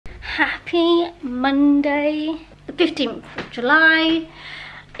Happy Monday, the 15th of July.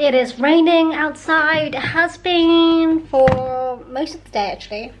 It is raining outside. It has been for most of the day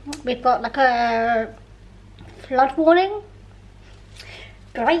actually. We've got like a flood warning.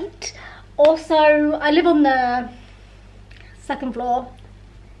 Great. Also, I live on the second floor,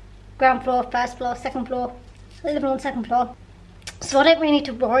 ground floor, first floor, second floor. I live on the second floor. So I don't really need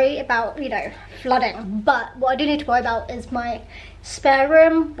to worry about, you know, flooding. But what I do need to worry about is my spare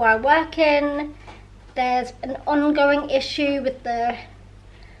room where I work in. There's an ongoing issue with the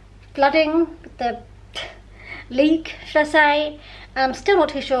flooding, with the leak, should I say. I'm still not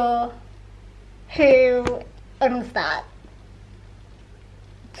too sure who owns that.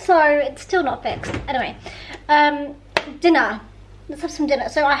 So it's still not fixed. Anyway, dinner. Let's have some dinner.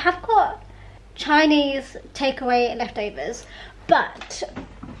 So I have got Chinese takeaway leftovers, but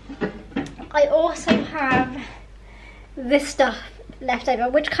I also have this stuff left over,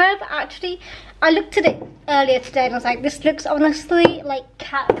 which kind of actually, I looked at it earlier today and I was like, this looks honestly like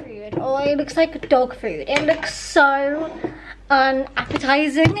cat food, or it looks like dog food. It looks so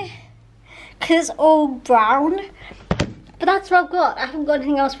unappetizing because it's all brown, but that's what I've got. I haven't got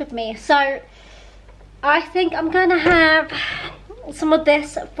anything else with me, so I think I'm gonna have some of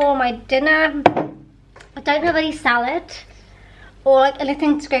this for my dinner. I don't have any salad or like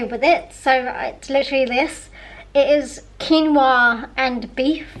anything to go with it, so it's literally this. It is quinoa and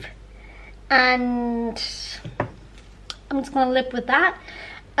beef, and I'm just gonna live with that.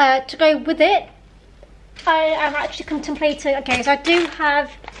 To go with it, I am actually contemplating, okay, so I do have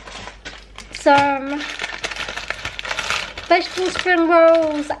some vegetable spring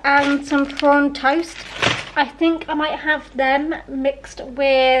rolls and some prawn toast. I think I might have them mixed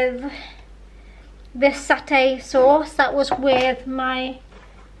with this satay sauce that was with my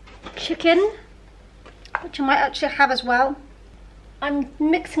chicken, which I might actually have as well. I'm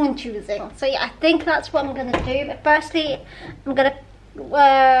mixing and choosing. So yeah, I think that's what I'm gonna do. But firstly, I'm gonna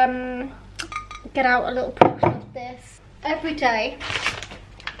get out a little portion of this. Every day,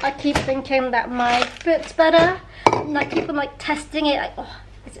 I keep thinking that my foot's better, and I keep on like testing it. Like, oh,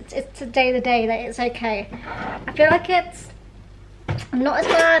 it's today the day that it's okay. I feel like it's not as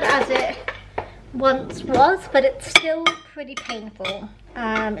bad as it once was, but it's still pretty painful.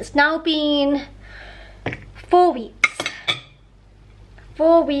 It's now been 4 weeks.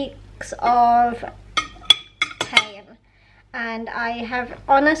 4 weeks of pain, and I have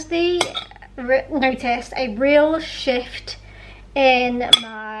honestly noticed a real shift in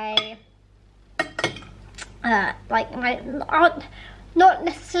my not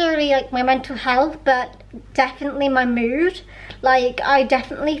necessarily like my mental health, but definitely my mood. Like, I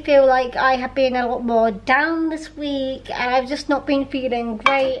definitely feel like I have been a lot more down this week, and I've just not been feeling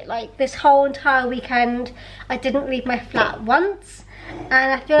great. Like, this whole entire weekend, I didn't leave my flat once,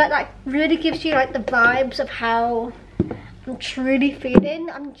 and I feel like that really gives you like the vibes of how I'm truly feeling.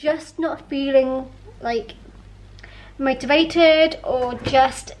 I'm just not feeling like motivated or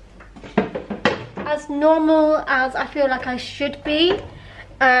just as normal as I feel like I should be.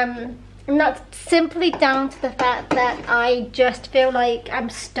 And that's simply down to the fact that I just feel like I'm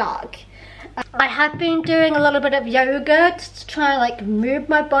stuck. I have been doing a little bit of yoga to try and like move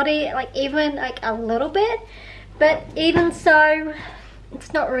my body, like even like a little bit, but even so,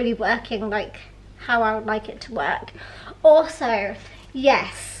 it's not really working like how I would like it to work. Also,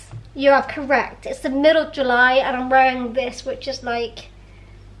 yes, you are correct. It's the middle of July and I'm wearing this, which is like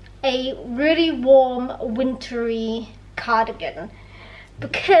a really warm, wintry cardigan,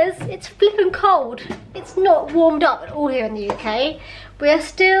 because it's flipping cold. It's not warmed up at all here in the UK. We are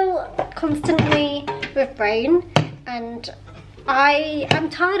still constantly with rain, and I am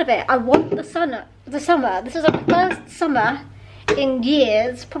tired of it. I want the summer. This is the first summer in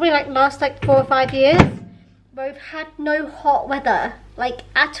years, probably like last like 4 or 5 years, where we've had no hot weather, like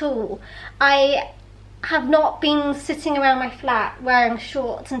at all. I have not been sitting around my flat wearing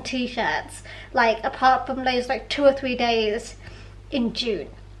shorts and t-shirts, like apart from those like 2 or 3 days in June.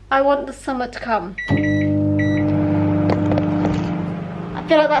 I want the summer to come. I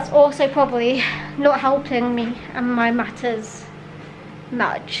feel like that's also probably not helping me and my matters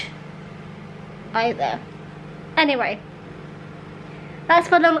much either. Anyway, that's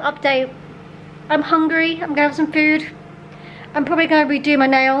my little update. I'm hungry, I'm gonna have some food. I'm probably gonna redo my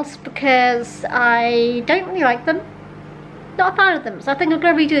nails because I don't really like them. Not a fan of them, so I think I'm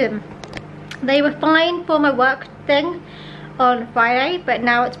gonna redo them. They were fine for my work thing on Friday, but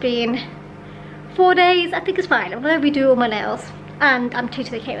now it's been 4 days. I think it's fine. I'm gonna redo all my nails, and I'm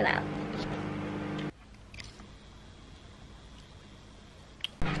totally okay with that.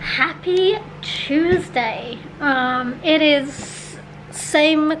 Happy Tuesday. It is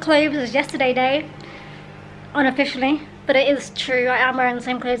same clothes as yesterday day, unofficially, but it is true, I am wearing the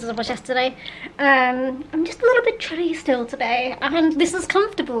same clothes as I was yesterday. I'm just a little bit chilly still today, and this is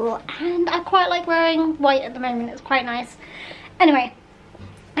comfortable, and I quite like wearing white at the moment, it's quite nice. Anyway,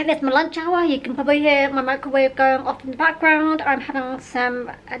 and it's my lunch hour. You can probably hear my microwave going off in the background. I'm having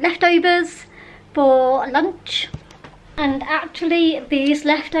some leftovers for lunch, and actually these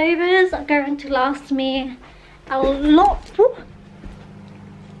leftovers are going to last me a lot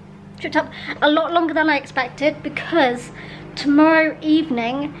longer than I expected, because tomorrow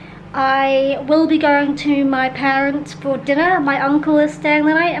evening I will be going to my parents for dinner. My uncle is staying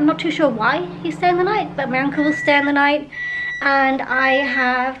the night. I'm not too sure why he's staying the night, but my uncle is staying the night, and I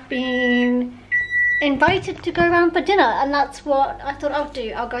have been invited to go around for dinner, and that's what I thought I'll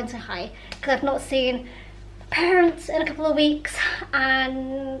do. I'll go and say hi, because I've not seen parents in a couple of weeks,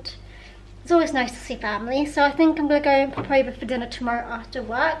 and it's always nice to see family. So I think I'm going to go and pop over for dinner tomorrow after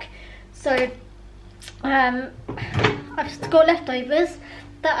work. So I've got leftovers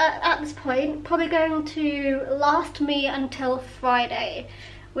that are, at this point, probably going to last me until Friday,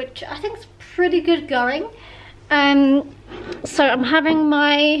 which I think is pretty good going. So I'm having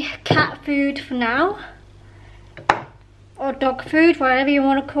my cat food for now, or dog food, whatever you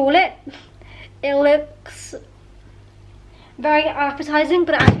want to call it. It looks very appetizing,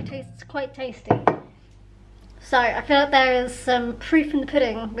 but it actually tastes quite tasty. So I feel like there is some proof in the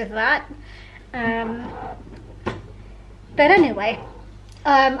pudding with that. But anyway,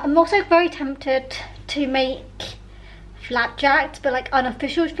 I'm also very tempted to make flapjacks, but like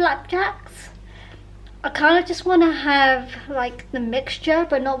unofficial flapjacks. I kind of just want to have like the mixture,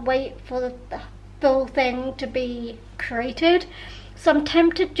 but not wait for the full thing to be created. So I'm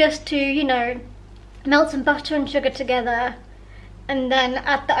tempted just to, you know, melt some butter and sugar together, and then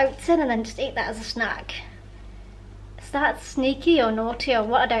add the oats in, and then just eat that as a snack. Is that sneaky or naughty or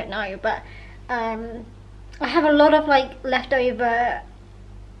what? I don't know, but I have a lot of like leftover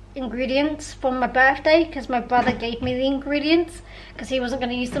ingredients from my birthday, because my brother gave me the ingredients because he wasn't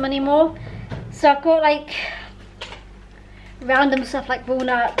going to use them anymore. So I've got like random stuff like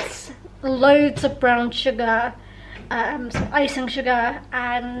walnuts, loads of brown sugar, some icing sugar,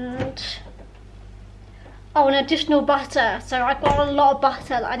 and an additional butter. So I've got a lot of butter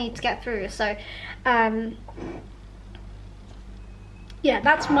that I need to get through. So yeah,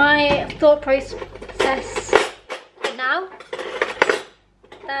 that's my thought process now,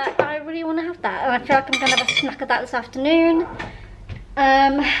 that I really want to have that, and I feel like I'm going to have a snack of that this afternoon.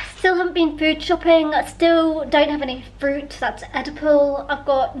 Still haven't been food shopping. I still don't have any fruit that's edible. I've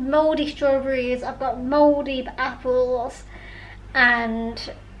got mouldy strawberries, I've got mouldy apples, and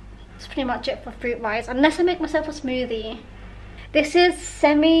that's pretty much it for fruit wise, unless I make myself a smoothie. This is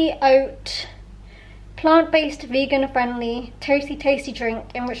semi-oat, plant-based, vegan-friendly, tasty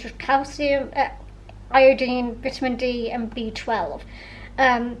drink enriched with calcium, iodine, vitamin D and B12.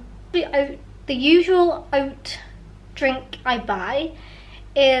 The usual oat drink I buy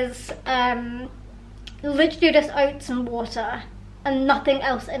is literally just oats and water and nothing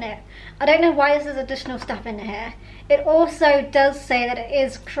else in it. I don't know why there's additional stuff in here. It also does say that it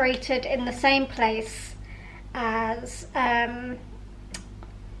is created in the same place as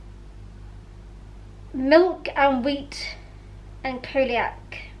milk and wheat and celiac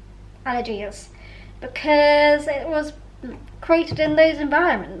allergies, because it was created in those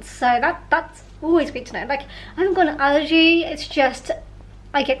environments. So that's always good to know. Like, I haven't got an allergy, it's just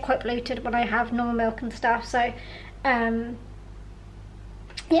I get quite bloated when I have normal milk and stuff. So yeah,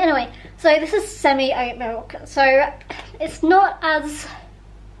 anyway, so this is semi-oat milk, so it's not as,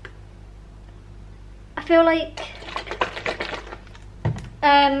 I feel like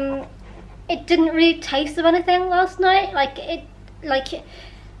it didn't really taste of anything last night.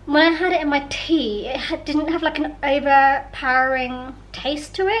 When I had it in my tea, it didn't have like an overpowering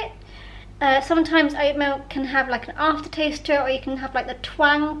taste to it. Sometimes oat milk can have like an aftertaste to it, or you can have like the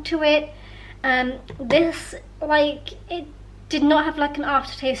twang to it. This, like, it did not have like an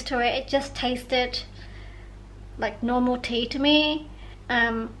aftertaste to it. It just tasted like normal tea to me,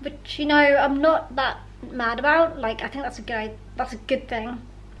 which, you know, I'm not that mad about. Like, I think that's a good thing.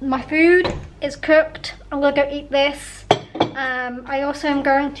 My food is cooked. I'm gonna go eat this. I also am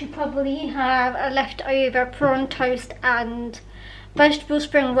going to probably have a leftover prawn toast and vegetable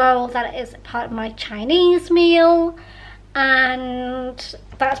spring roll that is part of my Chinese meal, and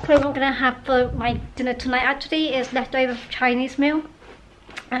that's probably what I'm gonna have for my dinner tonight. Actually, is leftover Chinese meal,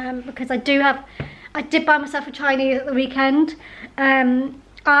 because I did buy myself a Chinese at the weekend.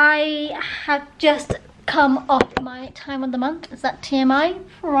 I have just come off my time of the month. Is that TMI?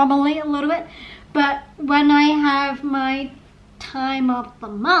 Probably a little bit, but when I have my time of the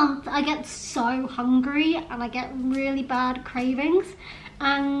month, I get so hungry and I get really bad cravings,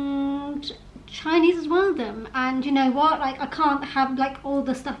 and Chinese is one of them. And you know what, like I can't have like all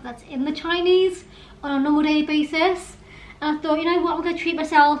the stuff that's in the Chinese on a normal day basis. And I thought, you know what, I'm gonna treat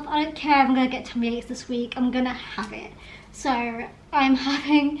myself. I don't care if I'm gonna get tummy aches this week, I'm gonna have it. So I'm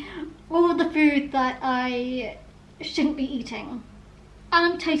having all the food that I shouldn't be eating,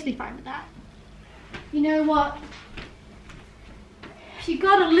 and I'm totally fine with that. You know what, you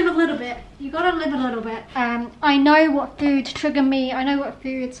gotta live a little bit. You gotta live a little bit. I know what foods trigger me. I know what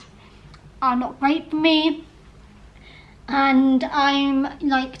foods are not great for me. And I'm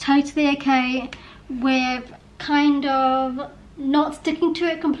like totally okay with kind of not sticking to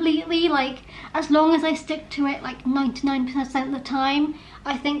it completely. Like as long as I stick to it like 99% of the time,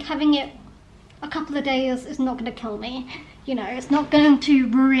 I think having it a couple of days is not gonna kill me. You know, it's not going to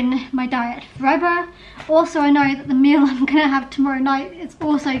ruin my diet forever. Also, I know that the meal I'm gonna have tomorrow night is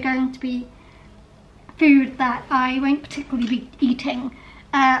also going to be food that I won't particularly be eating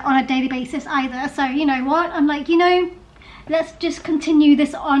on a daily basis either. So you know what, I'm like, you know, let's just continue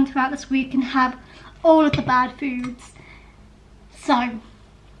this on throughout this week and have all of the bad foods. So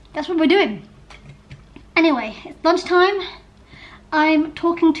that's what we're doing. Anyway, it's lunchtime. I'm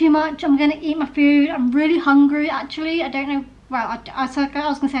talking too much. I'm gonna eat my food. I'm really hungry actually. I don't know, well, I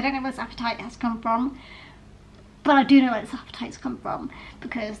was gonna say I don't know where this appetite has come from, but I do know where this appetite's come from,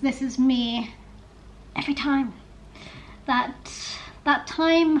 because this is me every time that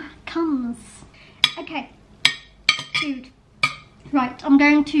time comes. Okay, food. Right, I'm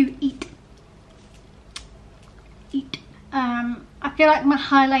going to eat. I feel like my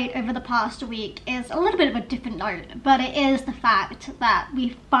highlight over the past week is a little bit of a different note, but it is the fact that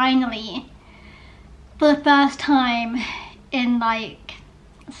we finally, for the first time in like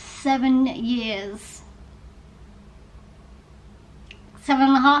 7 years,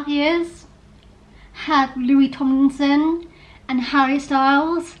 7.5 years, had Louis Tomlinson and Harry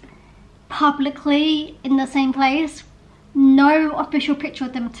Styles publicly in the same place. No official picture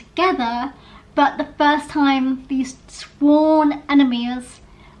of them together, but the first time these sworn enemies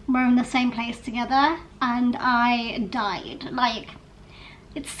were in the same place together, and I died. Like,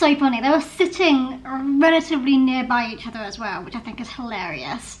 it's so funny. They were sitting relatively nearby each other as well, which I think is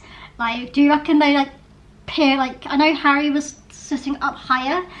hilarious. Like, do you reckon they like peer, like, I know Harry was sitting up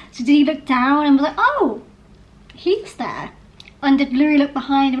higher, so did he look down and was like, oh, he's there? And did Louis look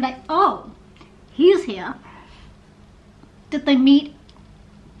behind and be like, oh, he's here? Did they meet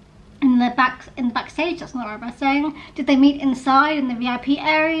in the backstage? That's not what I'm saying. Did they meet inside in the VIP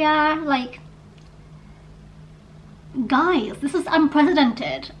area? Like, guys, this is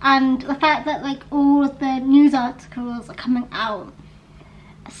unprecedented. And the fact that like all of the news articles are coming out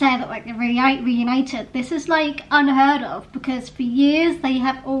say that like they're reunited, this is like unheard of, because for years they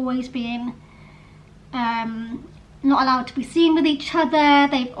have always been not allowed to be seen with each other.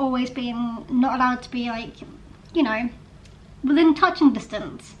 They've always been not allowed to be like, you know, within touching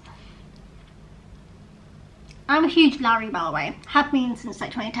distance. I'm a huge Larry, by the way, have been since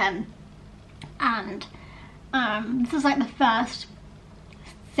like 2010, and this is like the first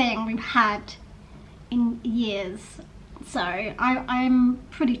thing we've had in years, so I'm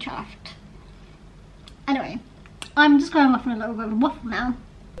pretty chuffed. Anyway, I'm just going off on a little bit of a waffle now.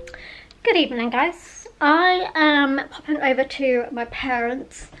 Good evening, guys. I am popping over to my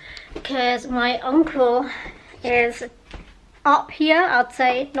parents because my uncle is up here, I'd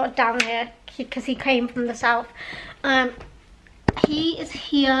say, not down here, because he came from the south. He is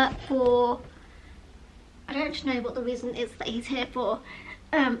here for, I don't actually know what the reason is that he's here for,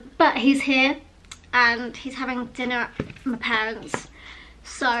 but he's here and he's having dinner at my parents.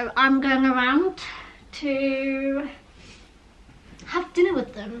 So I'm going around to have dinner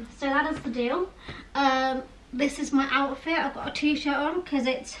with them. So that is the deal. This is my outfit. I've got a t-shirt on because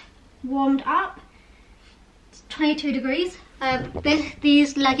it's warmed up. It's 22 degrees.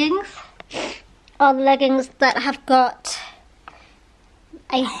 These leggings are the leggings that have got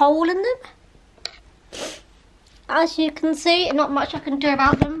a hole in them. As you can see, not much I can do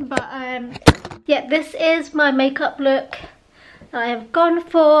about them, but yeah, this is my makeup look. I have gone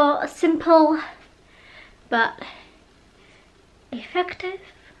for a simple but effective.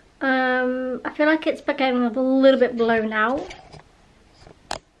 I feel like it's getting a little bit blown out.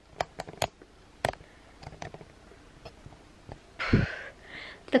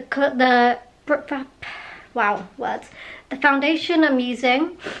 Wow, words. The foundation I'm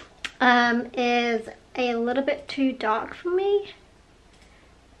using is a little bit too dark for me,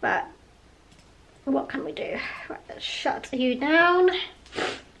 but what can we do? Right, let's shut you down.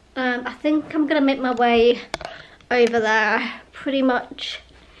 I think I'm gonna make my way over there pretty much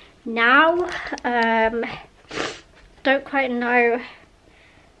now. Don't quite know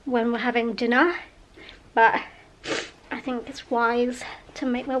when we're having dinner, but I think it's wise to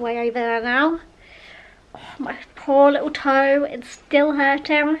make my way over there now. Oh, my poor little toe, it's still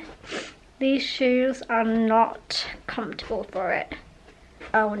hurting. These shoes are not comfortable for it.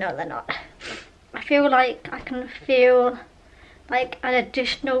 Oh no, they're not. I feel like I can feel like an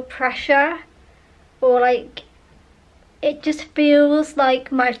additional pressure, or like it just feels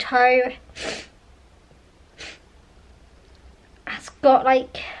like my toe has got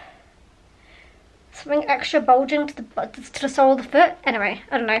like something extra bulging to the sole of the foot. Anyway,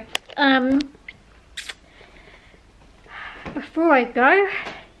 I don't know. Before I go,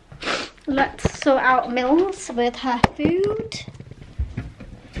 let's sort out Mills with her food.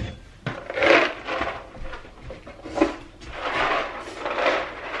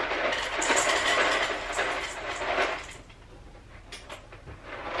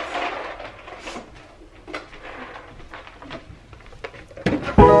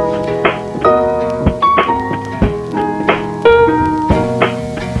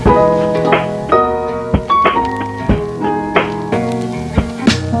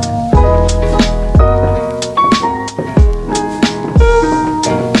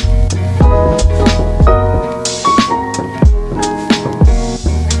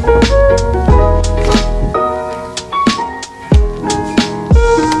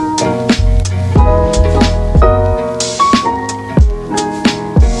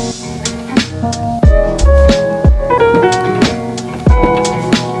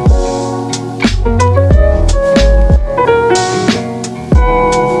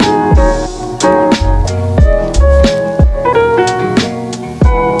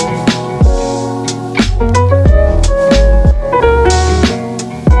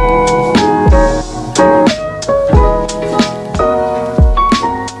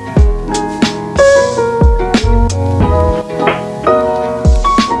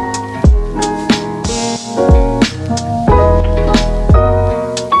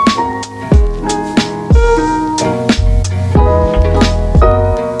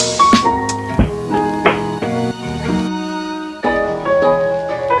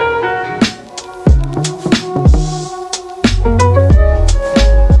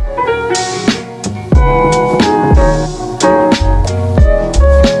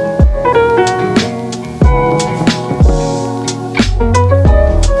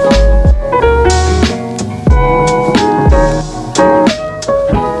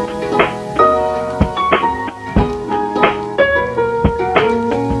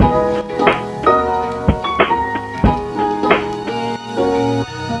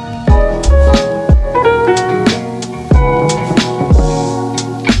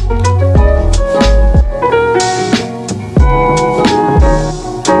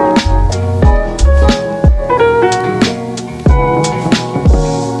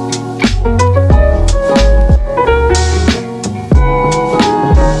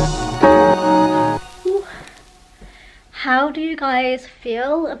 How do you guys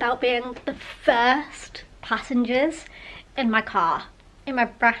feel about being the first passengers in my car?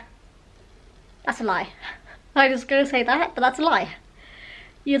 That's a lie. I was going to say that, but that's a lie.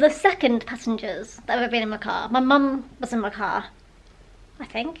 You're the second passengers that have ever been in my car. My mum was in my car, I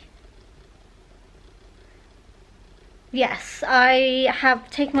think. Yes, I have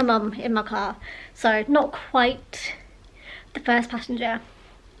taken my mum in my car, so not quite the first passenger.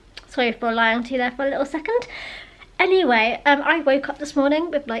 Sorry for lying to you there for a little second. Anyway, I woke up this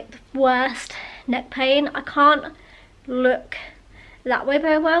morning with like the worst neck pain. I can't look that way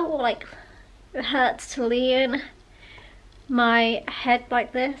very well, or like it hurts to lean my head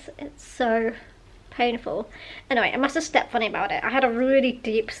like this. It's so painful. Anyway, I must have slept funny about it. I had a really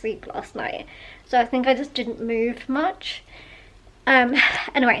deep sleep last night, so I think I just didn't move much.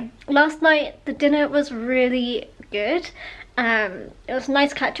 Anyway, last night the dinner was really good. It was a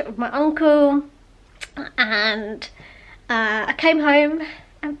nice catch up with my uncle, and I came home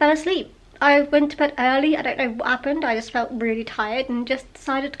and fell asleep. I went to bed early. I don't know what happened. I just felt really tired and just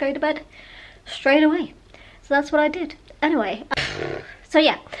decided to go to bed straight away. So that's what I did. Anyway, so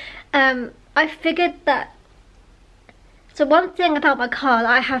yeah, I figured that, so one thing about my car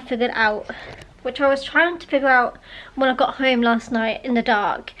that I have figured out, which I was trying to figure out when I got home last night in the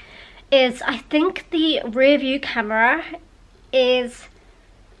dark, is I think the rear view camera is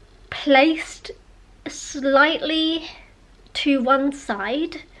placed slightly to one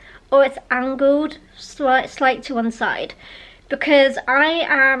side, or it's angled slightly to one side, because I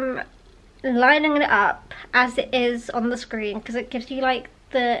am lining it up as it is on the screen, because it gives you like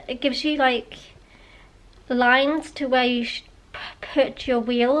lines to where you should put your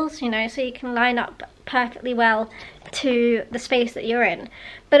wheels, you know, so you can line up perfectly well to the space that you're in.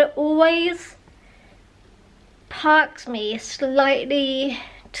 But it always parks me slightly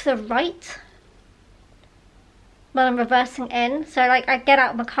to the right when I'm reversing in. So like I get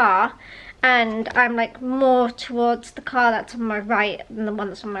out of my car and I'm like more towards the car that's on my right than the one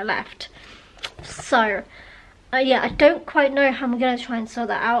that's on my left. So yeah, I don't quite know how I'm gonna try and sort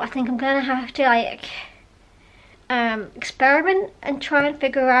that out. I think I'm gonna have to like experiment and try and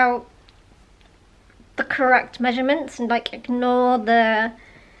figure out the correct measurements and like ignore the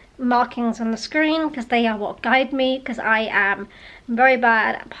markings on the screen, because they are what guide me, because I am very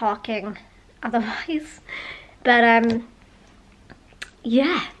bad at parking otherwise. But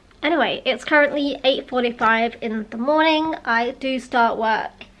yeah, anyway, it's currently 8:45 in the morning. I do start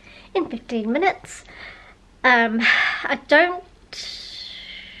work in 15 minutes. I don't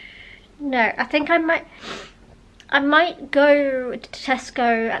know, I think I might go to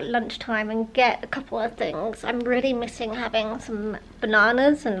Tesco at lunchtime and get a couple of things. I'm really missing having some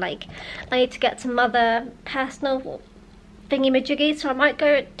bananas, and like I need to get some other personal thingy-majiggy, so I might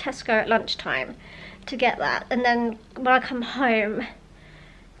go to Tesco at lunchtime to get that, and then when I come home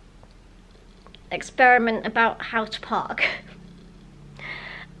experiment about how to park.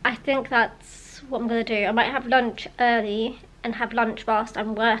 I think that's what I'm gonna do. I might have lunch early and have lunch whilst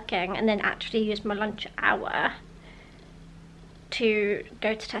I'm working, and then actually use my lunch hour to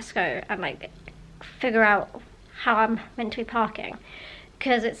go to Tesco and like figure out how I'm meant to be parking,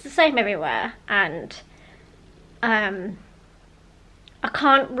 because it's the same everywhere, and I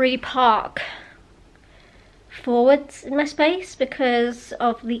can't really park forwards in my space because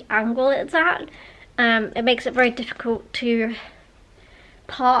of the angle it's at. It makes it very difficult to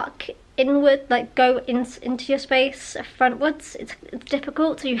park inward, like go into your space frontwards. It's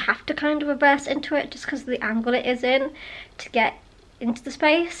difficult, so you have to kind of reverse into it just because of the angle it is in to get into the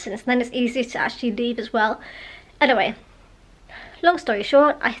space, and then it's easier to actually leave as well. Anyway, long story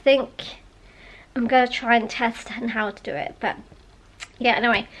short, I think I'm gonna try and test on how to do it. But yeah,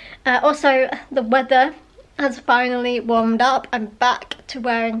 anyway, also the weather has finally warmed up. I'm back to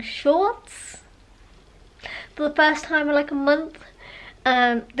wearing shorts for the first time in like a month.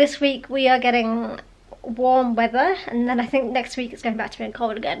 This week we are getting warm weather, and then I think next week it's going back to being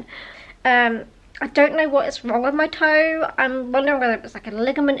cold again. I don't know what is wrong with my toe. I'm wondering whether it's like a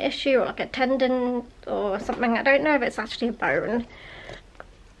ligament issue or like a tendon or something. I don't know if it's actually a bone,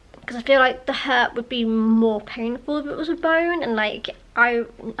 because I feel like the hurt would be more painful if it was a bone, and like I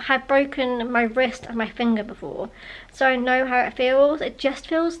had broken my wrist and my finger before, so I know how it feels. It just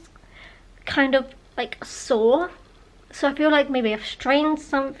feels kind of like sore, so I feel like maybe I've strained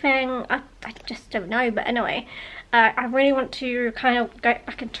something. I just don't know. But anyway, I really want to kind of go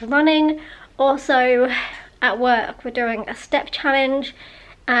back into running. Also at work we're doing a step challenge,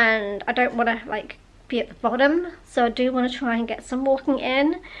 and I don't want to like be at the bottom, so I do want to try and get some walking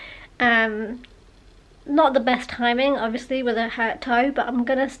in. Not the best timing obviously with a hurt toe, but I'm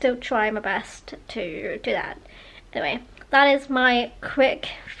gonna still try my best to do that. Anyway, that is my quick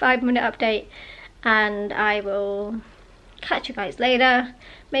 5-minute update, and I will catch you guys later.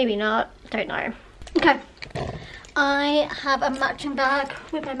 Maybe not, don't know. Okay, I have a matching bag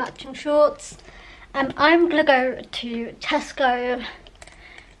with my matching shorts. I'm gonna go to Tesco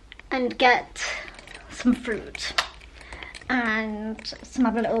and get some fruit and some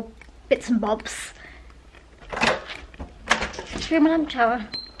other little bits and bobs during my lunch hour.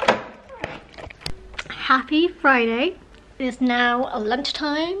 Happy Friday. It is now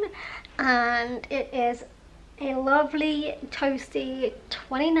lunchtime, and it is a lovely toasty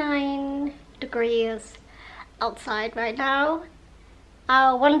 29 degrees outside right now.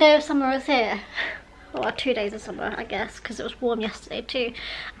 One day of summer is here. Or 2 days of summer, I guess, because it was warm yesterday too.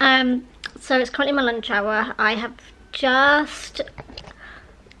 So it's currently my lunch hour. I have just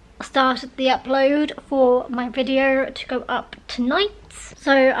started the upload for my video to go up tonight.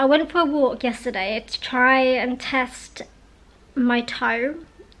 So I went for a walk yesterday to try and test my toe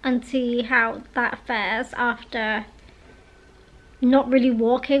and see how that fares after not really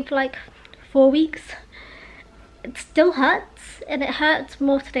walking for like 4 weeks. It still hurts, and it hurts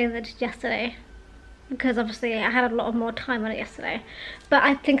more today than it did yesterday, because obviously I had a lot more time on it yesterday. But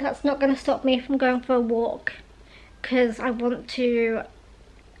I think that's not going to stop me from going for a walk, because I want to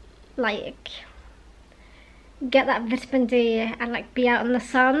like get that vitamin D and like be out in the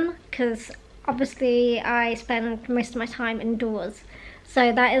sun, because obviously I spend most of my time indoors.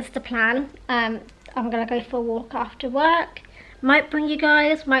 So that is the plan. I'm gonna go for a walk after work. Might bring you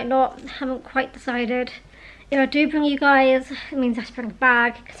guys, might not, haven't quite decided. If I do bring you guys, it means I have to bring a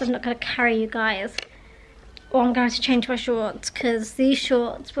bag, because I'm not gonna carry you guys or I'm going to change my shorts because these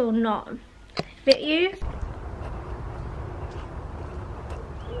shorts will not fit you.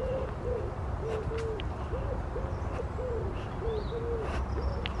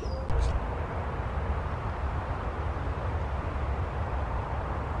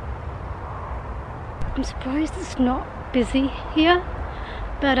 I'm surprised it's not busy here,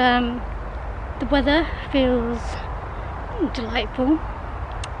 but the weather feels delightful.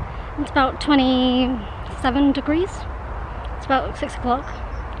 It's about 27 degrees. It's about 6 o'clock.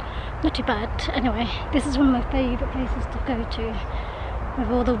 Not too bad. Anyway, this is one of my favourite places to go to,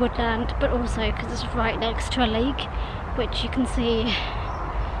 with all the woodland, but also because it's right next to a lake, which you can see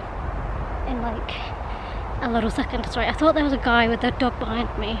in like a little second. Sorry, I thought there was a guy with a dog behind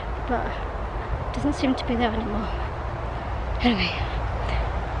me, but doesn't seem to be there anymore. Anyway,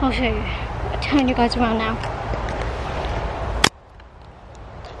 I'll show you. I'll turn you guys around now.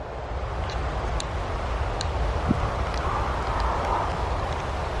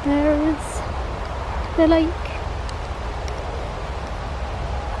 There is the lake.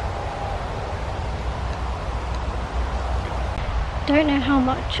 Don't know how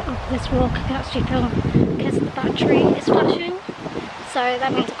much of this walk I can actually film because the battery is flashing. So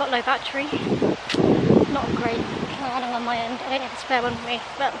that means I've got low battery. Not great planning on my end. I don't have a spare one for me,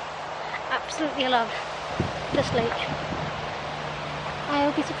 but absolutely love this lake.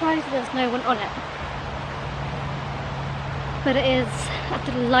 I'll be surprised if there's no one on it. But it is a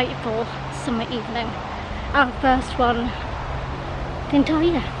delightful summer evening. Our first one the entire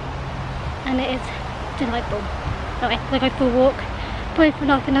year. And it is delightful. Anyway, I'm going to go for a walk, probably for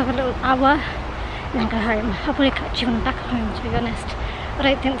like another little hour, and then go home. I'll probably catch you when I'm back home, to be honest. I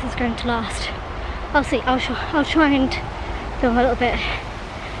don't think this is going to last. I'll see. I'll try and film a little bit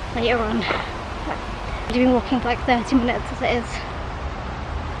later on. I've been walking for like 30 minutes as it is.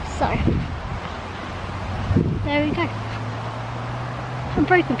 So, there we go. I'm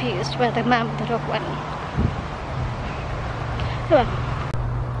very confused where the man with the dog went. Oh well.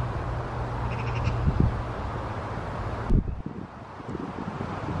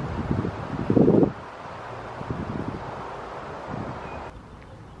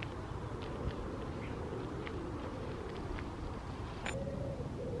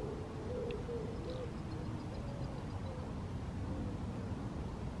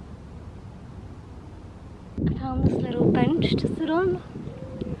 I found this little bench to sit on.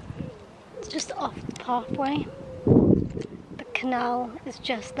 It's just off the pathway. The canal is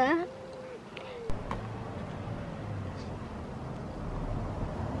just there.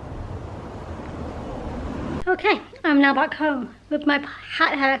 Okay, I'm now back home with my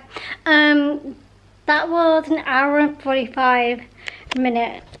hat hair. That was an hour and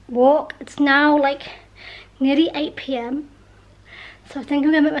 45-minute walk. It's now like nearly 8 PM. So I think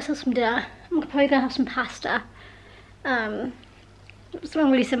I'm gonna make myself some dinner. I'm probably gonna have some pasta.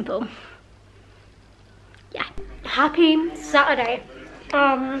 Something really simple. Yeah. Happy Saturday.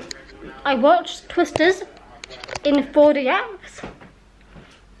 I watched Twisters in 4DX.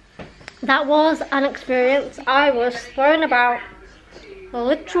 That was an experience. I was thrown about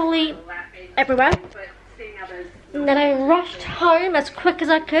literally everywhere. And then I rushed home as quick as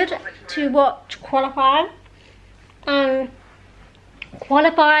I could to watch qualifying.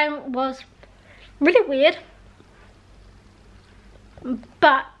 Qualifying was really weird,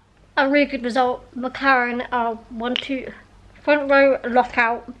 but a really good result. McLaren are 1-2 front row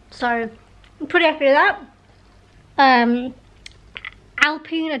lockout, so I'm pretty happy with that.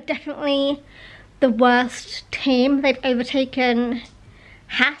 Alpine are definitely the worst team. They've overtaken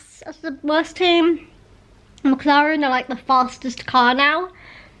Haas as the worst team. McLaren are like the fastest car now,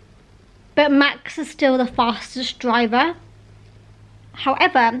 but Max is still the fastest driver.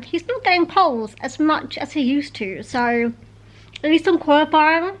 However, he's not getting poles as much as he used to, so at least on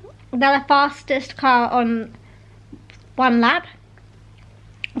qualifying, they're the fastest car on one lap.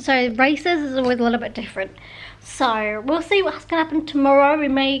 So races is always a little bit different. So we'll see what's going to happen tomorrow. We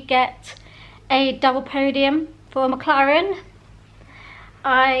may get a double podium for McLaren.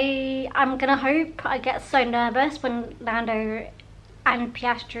 I'm going to hope. I get so nervous when Lando and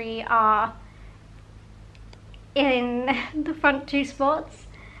Piastri are in the front two spots.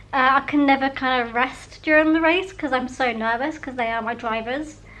 I can never kind of rest during the race because I'm so nervous because they are my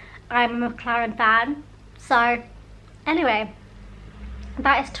drivers. I'm a McLaren fan. So anyway,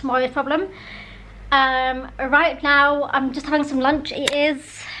 that is tomorrow's problem. Right now I'm just having some lunch. It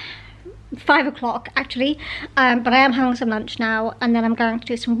is 5 o'clock actually, but I am having some lunch now, and then I'm going to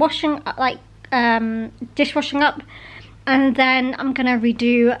do some washing, like dishwashing up, and then I'm gonna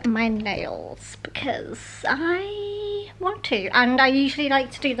redo my nails because I want to, and I usually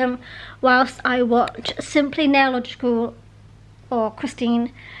like to do them whilst I watch Simply Nailogical or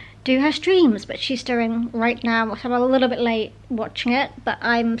Christine do her streams, but she's doing right now, so I'm a little bit late watching it, but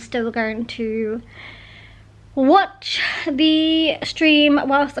I'm still going to watch the stream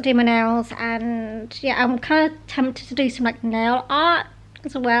whilst I do my nails. And yeah, I'm kind of tempted to do some like nail art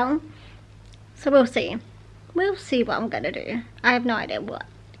as well, so we'll see what I'm gonna do. I have no idea what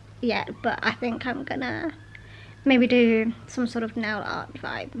yet, but I think I'm gonna maybe do some sort of nail art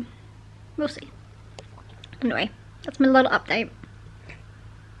vibe. We'll see. Anyway, that's my little update.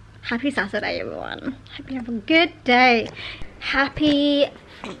 Happy Saturday, everyone. Hope you have a good day. Happy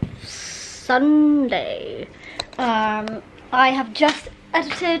Sunday. I have just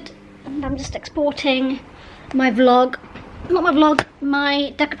edited and I'm just exporting my vlog, not my vlog,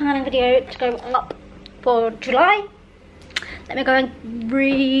 my decopaning video to go up for July. Let me go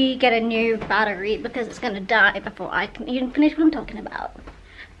and get a new battery because it's gonna die before I can even finish what I'm talking about.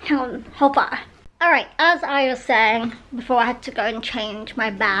 Hang on, hold fire. Alright, as I was saying before I had to go and change my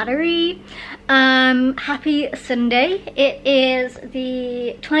battery, happy Sunday. It is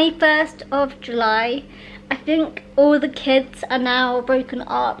the 21st of July. I think all the kids are now broken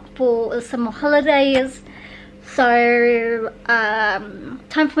up for the summer holidays. So,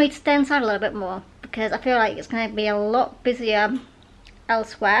 time for me to stay inside a little bit more because I feel like it's going to be a lot busier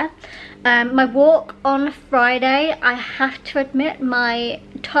elsewhere. My walk on Friday, I have to admit my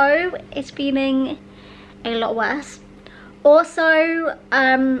toe is feeling a lot worse. Also,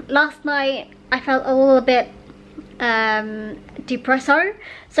 last night I felt a little bit depresso,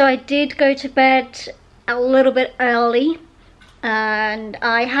 so I did go to bed a little bit early and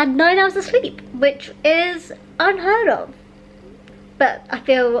I had 9 hours of sleep, which is unheard of. But I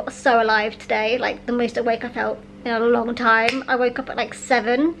feel so alive today, like the most awake I felt in a long time. I woke up at like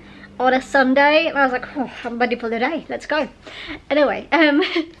 7 on a Sunday and I was like, oh, I'm ready for the day, let's go. Anyway,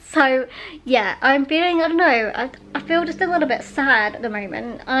 so yeah, I'm feeling, I don't know, I feel just a little bit sad at the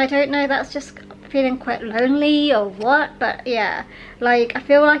moment. I don't know, that's just feeling quite lonely or what, but yeah, like I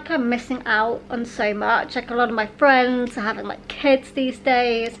feel like I'm missing out on so much. Like a lot of my friends are having like kids these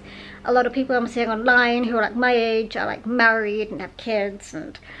days. A lot of people I'm seeing online who are like my age are like married and have kids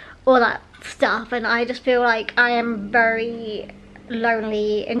and all that stuff, and I just feel like I am very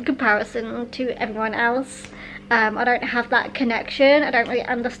lonely in comparison to everyone else. I don't have that connection. I don't really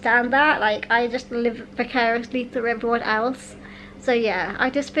understand that. Like I just live vicariously through everyone else. So yeah, I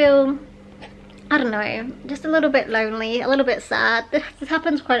just feel, I don't know, just a little bit lonely, a little bit sad. This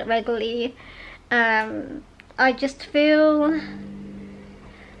happens quite regularly. I just feel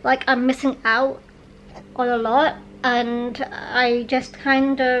like I'm missing out on a lot, and I just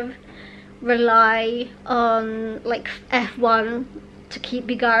kind of rely on like F1 to keep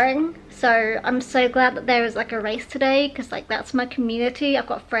me going. So I'm so glad that there is like a race today, because like that's my community. I've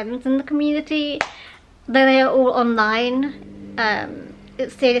got friends in the community, though they are all online.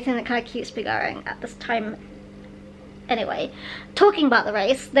 It's the only thing that kind of keeps me going at this time. Anyway, talking about the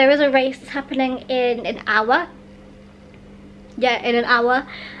race, there is a race that's happening in an hour. Yeah, in an hour,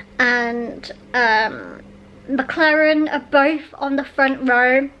 and McLaren are both on the front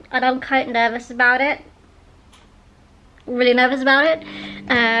row, and I'm quite nervous about it. Really nervous about it.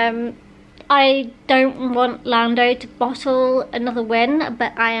 I don't want Lando to bottle another win,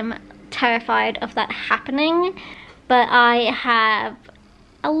 but I am terrified of that happening. But I have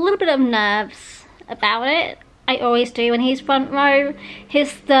a little bit of nerves about it. I always do when he's front row.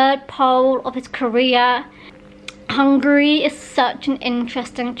 His third pole of his career. Hungary is such an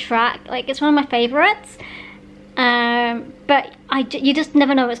interesting track. Like, it's one of my favorites. But you just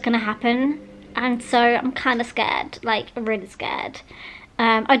never know what's going to happen. And so I'm kind of scared, like really scared.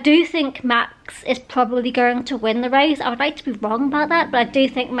 I do think Max is probably going to win the race. I would like to be wrong about that, but I do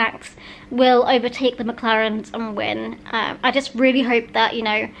think Max will overtake the McLarens and win. I just really hope that, you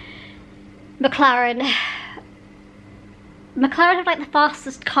know, McLaren have like the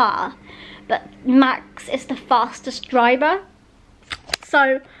fastest car, but Max is the fastest driver.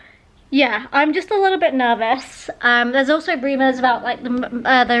 So yeah, I'm just a little bit nervous. There's also rumours about like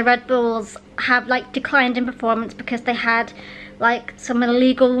the Red Bulls have like declined in performance because they had like some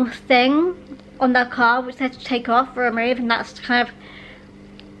illegal thing on their car which they had to take off or remove, and that's kind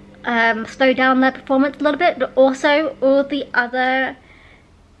of slowed down their performance a little bit. But also all the other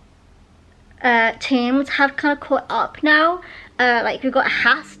teams have kind of caught up now. Like we've got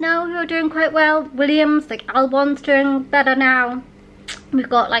Haas now who are doing quite well. Williams, like Albon's doing better now. We've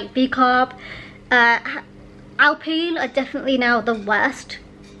got like VCarb. Alpine are definitely now the worst.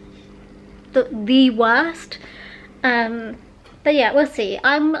 The worst. But yeah, we'll see.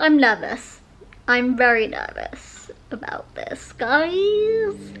 I'm nervous. I'm very nervous about this,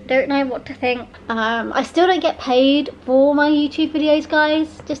 guys. Don't know what to think. I still don't get paid for my YouTube videos,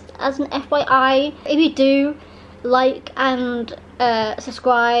 guys, just as an FYI. If you do like and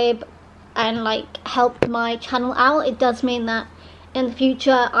subscribe and like help my channel out, it does mean that in the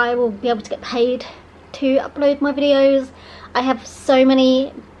future I will be able to get paid to upload my videos. I have so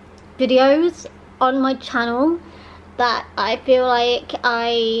many videos on my channel that I feel like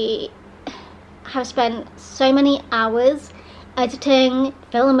I have spent so many hours editing,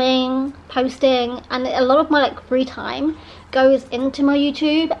 filming, posting, and a lot of my like free time goes into my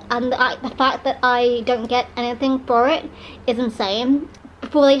YouTube, and the fact that I don't get anything for it is insane.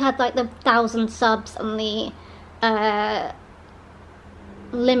 Before they had like the 1,000 subs and the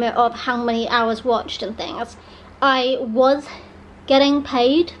limit of how many hours watched and things, I was getting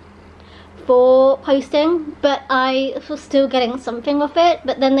paid for posting, but I was still getting something with it.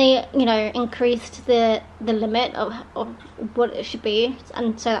 But then they, you know, increased the limit of what it should be,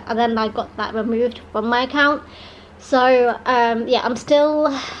 and then I got that removed from my account. So yeah, I'm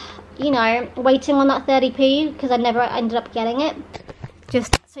still, you know, waiting on that 30p because I never ended up getting it.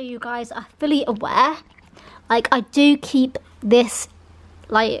 Just so you guys are fully aware, like I do keep this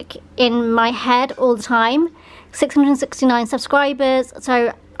like in my head all the time. 669 subscribers,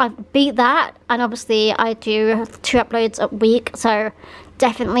 so I've beat that, and obviously I do 2 uploads a week, so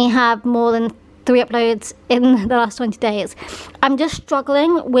definitely have more than 3 uploads in the last 20 days. I'm just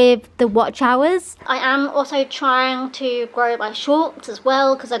struggling with the watch hours. I am also trying to grow my shorts as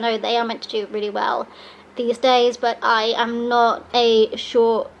well, because I know they are meant to do really well these days, but I am not a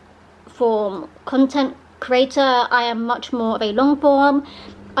short form content creator. I am much more of a long form.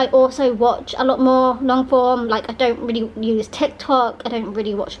 I also watch a lot more long form. Like, I don't really use TikTok, I don't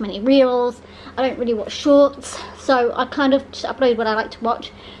really watch many reels, I don't really watch shorts, so I kind of just upload what I like to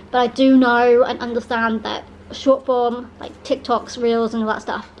watch. But I do know and understand that short form, like TikToks, reels and all that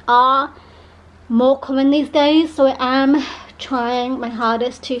stuff, are more common these days, so I am trying my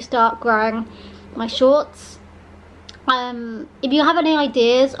hardest to start growing my shorts. If you have any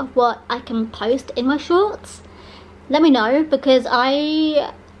ideas of what I can post in my shorts, let me know, because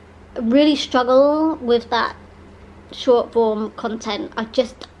I really struggle with that short form content.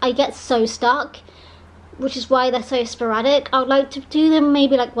 I get so stuck, which is why they're so sporadic. I would like to do them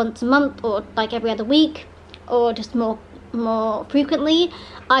maybe like once a month, or like every other week, or just more frequently.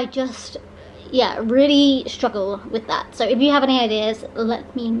 I just, yeah, really struggle with that. So if you have any ideas,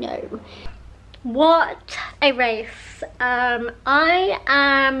 let me know. What a race. I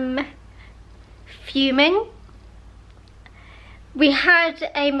am fuming. We had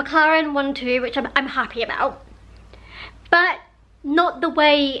a McLaren 1-2, which I'm happy about, but not the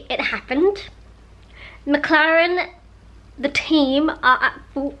way it happened. McLaren, the team, are at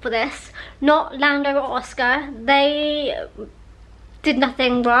fault for this, not Lando or Oscar. They did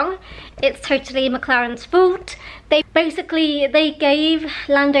nothing wrong. It's totally McLaren's fault. They gave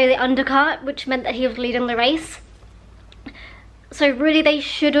Lando the undercut, which meant that he was leading the race. So really they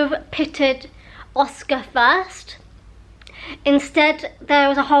should have pitted Oscar first. Instead, there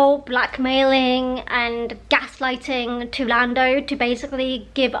was a whole blackmailing and gaslighting to Lando to basically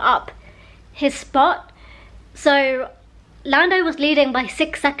give up his spot. So Lando was leading by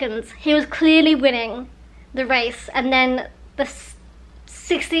 6 seconds. He was clearly winning the race, and then the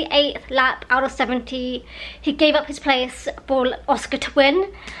 68th lap out of 70, he gave up his place for Oscar to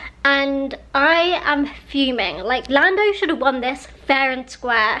win. And I am fuming. Like, Lando should have won this fair and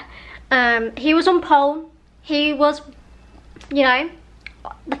square. He was on pole. He was, you know,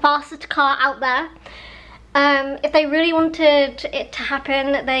 the fastest car out there. If they really wanted it to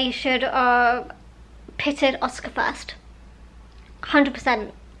happen, they should have pitted Oscar first.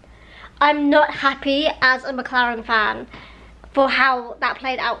 100%. I'm not happy as a McLaren fan for how that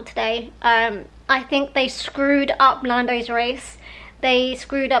played out today. I think they screwed up Lando's race. They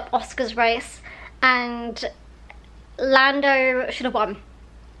screwed up Oscar's race, and Lando should have won.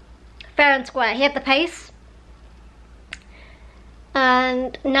 Fair and square. He had the pace.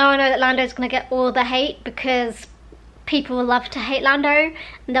 And now I know that Lando's going to get all the hate, because people will love to hate Lando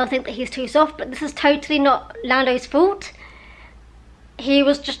and they'll think that he's too soft, but this is totally not Lando's fault. He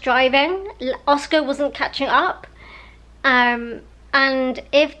was just driving. Oscar wasn't catching up. And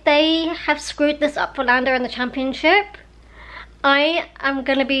if they have screwed this up for Lando in the championship, I am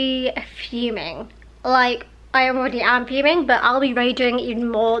going to be fuming. Like, I already am fuming, but I'll be raging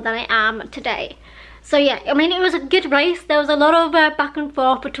even more than I am today. So yeah, I mean, it was a good race. There was a lot of back and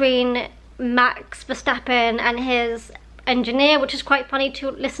forth between Max Verstappen and his engineer, which is quite funny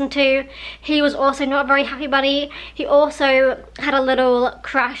to listen to. He was also not a very happy bunny. He also had a little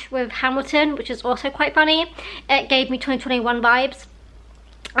crash with Hamilton, which is also quite funny. It gave me 2021 vibes.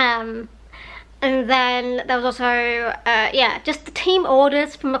 And then there was also, yeah, just the team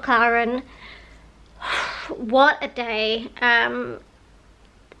orders from McLaren. What a day.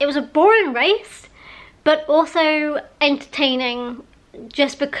 It was a boring race, but also entertaining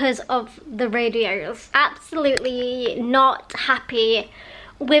just because of the radios. Absolutely not happy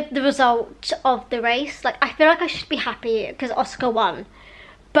with the result of the race. Like, I feel like I should be happy because Oscar won,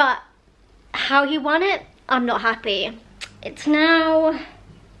 but how he won it, I'm not happy. It's now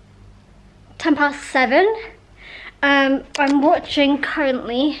 7:10. I'm watching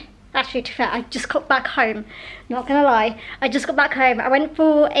currently, actually to be fair, I just got back home, not gonna lie, I just got back home. I went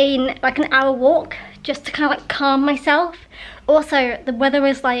for like an hour walk just to kind of like calm myself. Also, the weather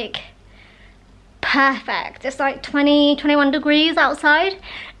is like perfect. It's like 21 degrees outside.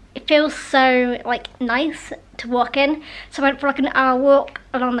 It feels so like nice to walk in. So I went for like an hour walk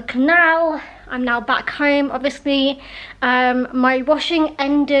along the canal. I'm now back home, obviously. My washing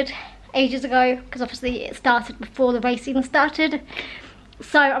ended ages ago because obviously it started before the race even started.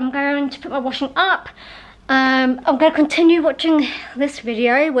 So I'm going to put my washing up. I'm going to continue watching this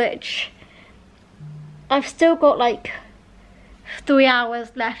video, which I've still got like 3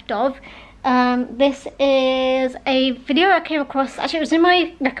 hours left of. This is a video I came across, actually it was in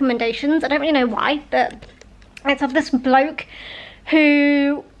my recommendations, I don't really know why, but it's of this bloke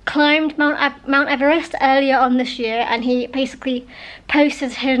who climbed Mount Everest earlier on this year, and he basically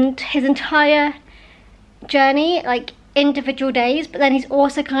posted his entire journey, like individual days, but then he's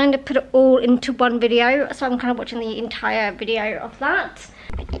also kind of put it all into one video, so I'm kind of watching the entire video of that.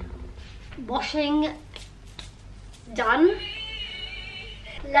 Washing done.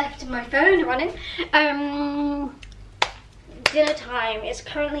 Left my phone running. Dinner time. It's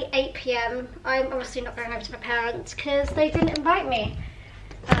currently 8 PM. I'm obviously not going over to my parents because they didn't invite me.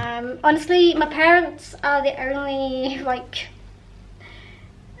 Honestly, my parents are the only like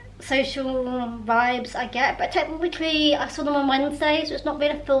social vibes I get, but technically I saw them on Wednesday, so it's not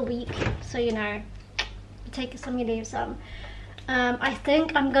been a full week, so you know, you take some, you leave some. I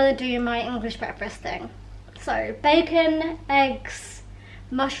think I'm gonna do my English breakfast thing. So bacon, eggs,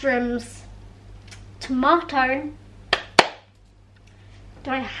 mushrooms, tomato.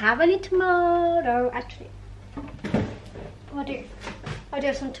 Do I have any tomato? Actually, I do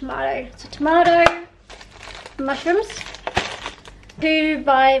have some tomato. So tomato, mushrooms, two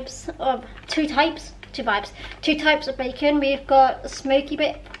types of bacon. We've got smoky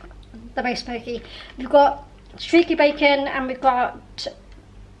bit, they're very smoky. We've got streaky bacon, and we've got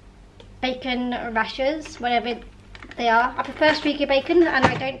bacon rashers, whatever they are. I prefer streaky bacon, and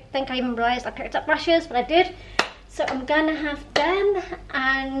I don't think I even realised I picked up rashers, but I did. So I'm gonna have them,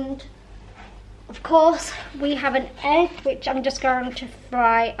 and of course we have an egg, which I'm just going to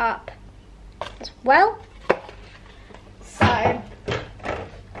fry up as well. So I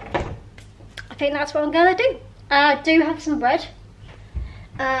think that's what I'm gonna do. I do have some bread.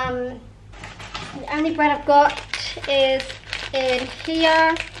 The only bread I've got is in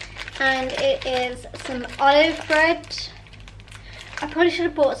here, and it is some olive bread. I probably should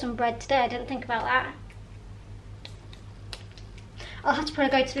have bought some bread today, I didn't think about that. I'll have to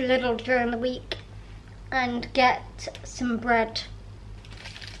probably go to Lidl during the week and get some bread.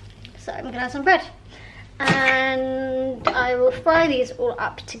 So I'm gonna have some bread. And I will fry these all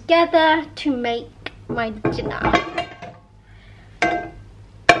up together to make my dinner.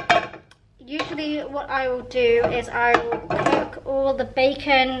 Usually what I will do is I will cook all the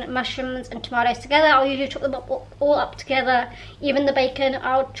bacon, mushrooms and tomatoes together. I'll usually chop them all up together. Even the bacon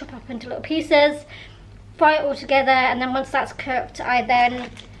I'll chop up into little pieces, fry it all together, and then once that's cooked I then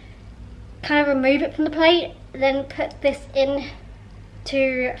kind of remove it from the plate, then put this in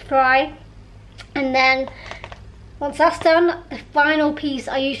to fry, and then once that's done, the final piece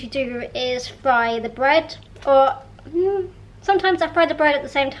I usually do is fry the bread, or sometimes I fry the bread at the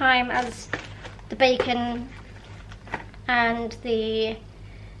same time as the bacon and the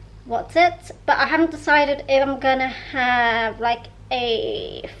but I haven't decided if I'm gonna have like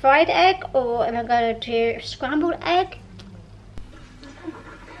a fried egg or if I'm gonna do scrambled egg.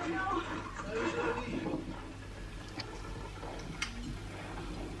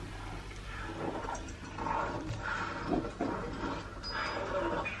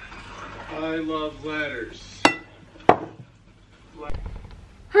 I love ladders.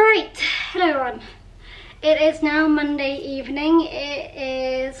 Alright, hello everyone. It is now Monday evening. It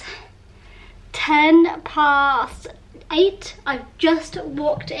is 10 past 8. I've just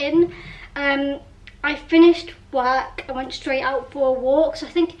walked in. I finished work and went straight out for a walk. So I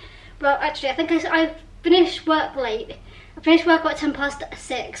think, well actually I think I finished work late. I finished work about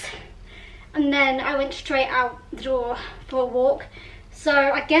 6:10, and then I went straight out the door for a walk. So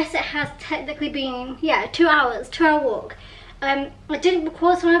I guess it has technically been, yeah, 2 hours, 2-hour walk. I didn't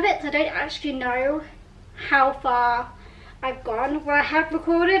record some of it, so I don't actually know how far I've gone. What I have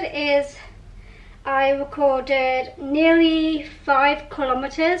recorded is I recorded nearly 5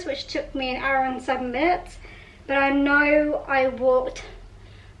 kilometers, which took me 1 hour and 7 minutes. But I know I walked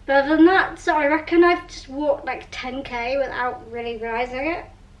further than that, so I reckon I've just walked like 10k without really realizing it.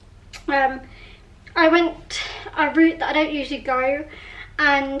 I went a route that I don't usually go,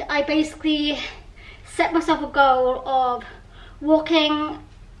 and I basically set myself a goal of walking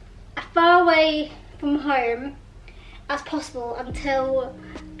as far away from home as possible until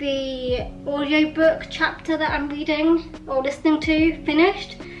the audiobook chapter that I'm reading or listening to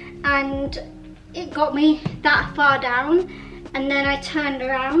finished, and it got me that far down. And then I turned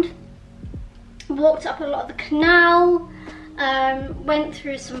around, walked up a lot of the canal, went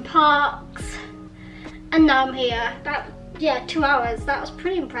through some parks, and now I'm here. Yeah, 2 hours, that was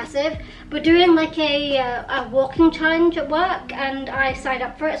pretty impressive. We're doing like a walking challenge at work, and I signed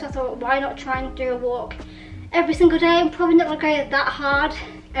up for it, so I thought, why not try and do a walk every single day? I'm probably not gonna go that hard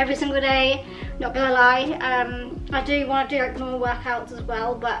every single day, not gonna lie. I do want to do like normal workouts as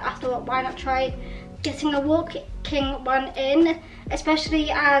well, but I thought, why not try getting a walking one in,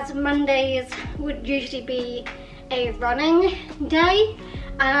 especially as Mondays would usually be a running day,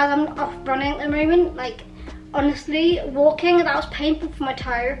 and as I'm off running at the moment, like honestly, walking, that was painful for my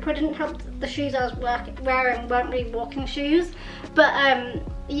toe. Probably didn't help the shoes I was wearing weren't really walking shoes, but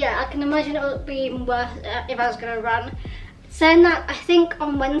yeah, I can imagine it would be even worse if I was gonna run. Saying that, I think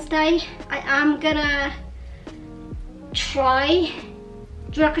on Wednesday I am gonna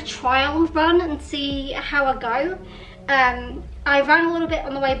do like a trial run and see how I go. I ran a little bit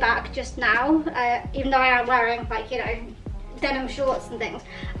on the way back just now, even though I am wearing, like, you know, denim shorts and things.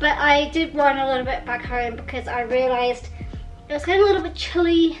 But I did run a little bit back home because I realised it was getting a little bit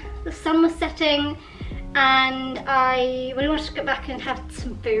chilly, the sun was setting, and I really wanted to get back and have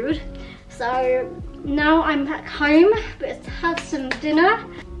some food. So now I'm back home, but to have some dinner.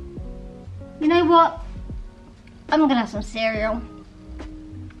 You know what? I'm gonna have some cereal.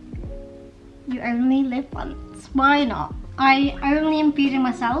 You only live once, why not? I only am feeding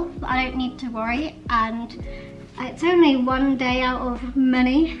myself, I don't need to worry, and it's only one day out of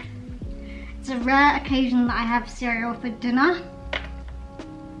many. It's a rare occasion that I have cereal for dinner.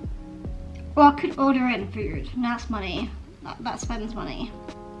 Or I could order in food, and that's money. That spends money.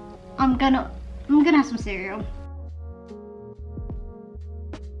 I'm gonna have some cereal.